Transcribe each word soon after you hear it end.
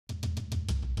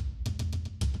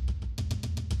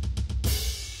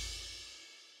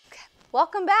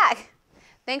Welcome back.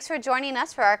 Thanks for joining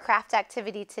us for our craft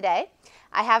activity today.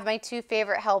 I have my two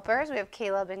favorite helpers. We have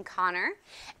Caleb and Connor.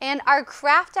 And our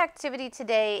craft activity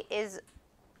today is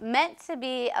meant to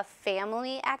be a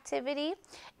family activity,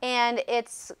 and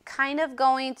it's kind of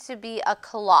going to be a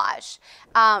collage.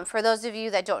 For those of you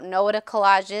that don't know what a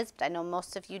collage is, but I know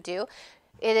most of you do,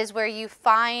 it is where you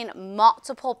find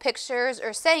multiple pictures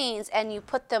or sayings and you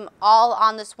put them all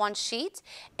on this one sheet,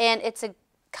 and it's a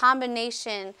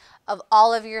combination of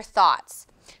all of your thoughts.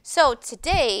 So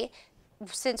today,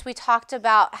 since we talked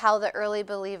about how the early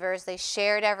believers, they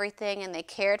shared everything and they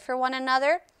cared for one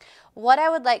another, what I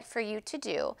would like for you to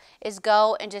do is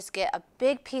go and just get a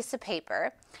big piece of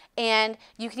paper, and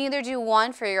you can either do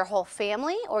one for your whole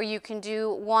family or you can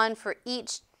do one for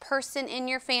each person in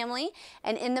your family,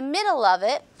 and in the middle of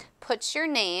it, put your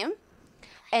name.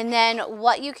 And then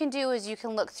what you can do is you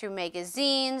can look through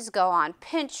magazines, go on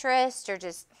Pinterest, or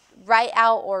just write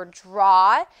out or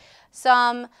draw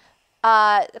some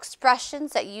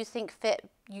expressions that you think fit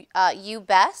you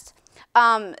best.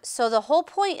 So the whole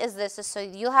point is this is so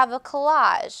you'll have a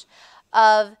collage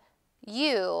of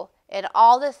you and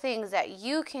all the things that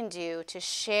you can do to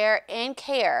share and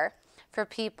care for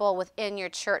people within your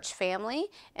church family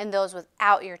and those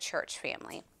without your church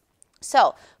family.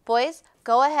 So, boys,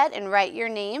 go ahead and write your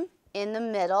name in the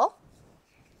middle.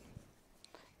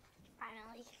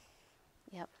 Finally.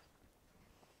 Yep.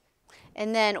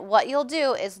 And then what you'll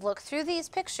do is look through these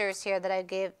pictures here that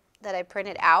I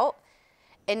printed out.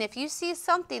 And if you see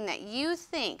something that you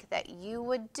think that you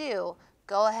would do,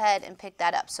 go ahead and pick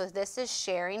that up. So this is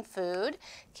sharing food.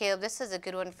 Caleb, this is a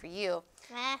good one for you.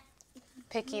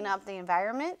 Picking up the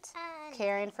environment,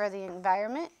 caring for the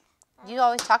environment. You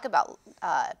always talk about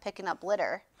picking up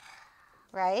litter,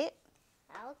 right?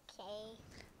 Okay.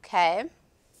 Okay.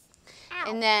 Ow.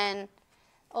 And then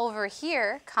over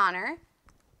here, Connor,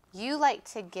 you like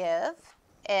to give.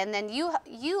 And then you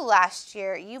last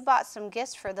year, you bought some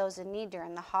gifts for those in need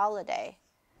during the holiday,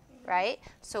 right?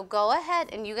 So go ahead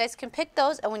and you guys can pick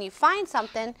those. And when you find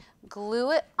something,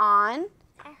 glue it on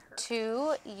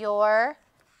to your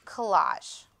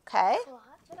collage, okay?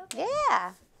 Okay.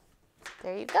 Yeah.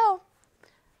 There you go.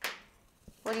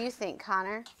 What do you think,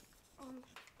 Connor?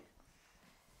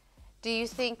 Do you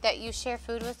think that you share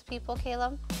food with people,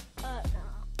 Caleb? No.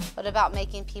 What about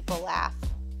making people laugh?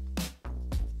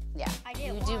 Yeah, I do.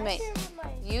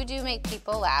 You do make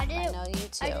people laugh. I know you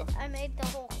too. I made the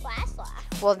whole class laugh.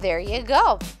 Well, there you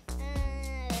go.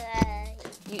 I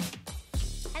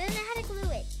don't know how to glue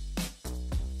it.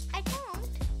 I don't.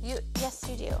 Yes,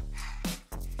 you do.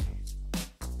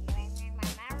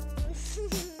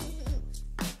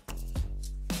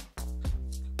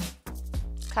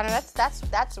 Connor,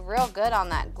 that's real good on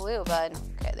that glue, bud.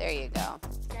 Okay, there you go.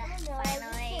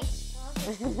 Finally.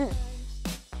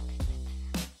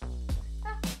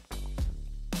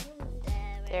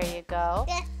 There you go.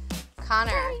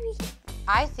 Connor,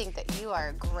 I think that you are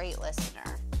a great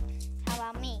listener. How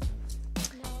about me?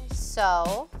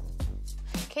 So,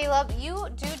 Caleb, you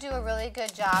do a really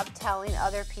good job telling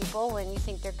other people when you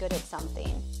think they're good at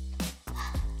something.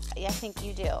 Yeah, I think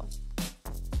you do.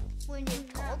 When you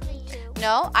told me to.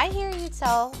 No, I hear you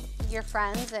tell your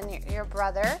friends and your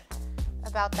brother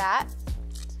about that.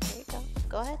 There you go.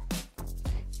 Go ahead.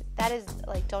 That is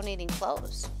like donating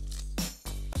clothes.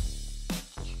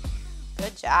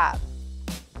 Good job.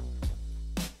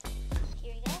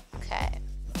 Here you go. Okay.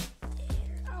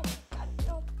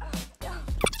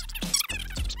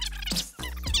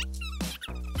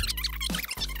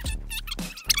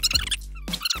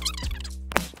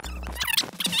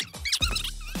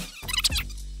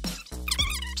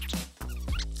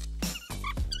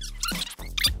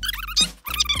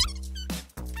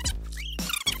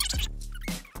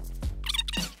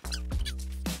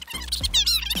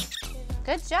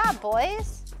 Good job,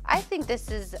 boys. I think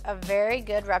this is a very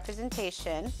good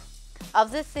representation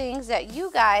of the things that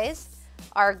you guys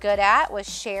are good at with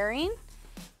sharing.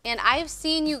 And I've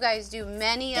seen you guys do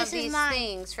many of these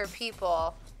things for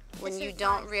people when you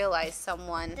don't realize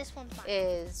someone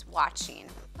is watching.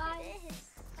 Bye.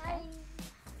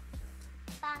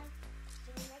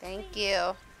 Thank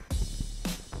you.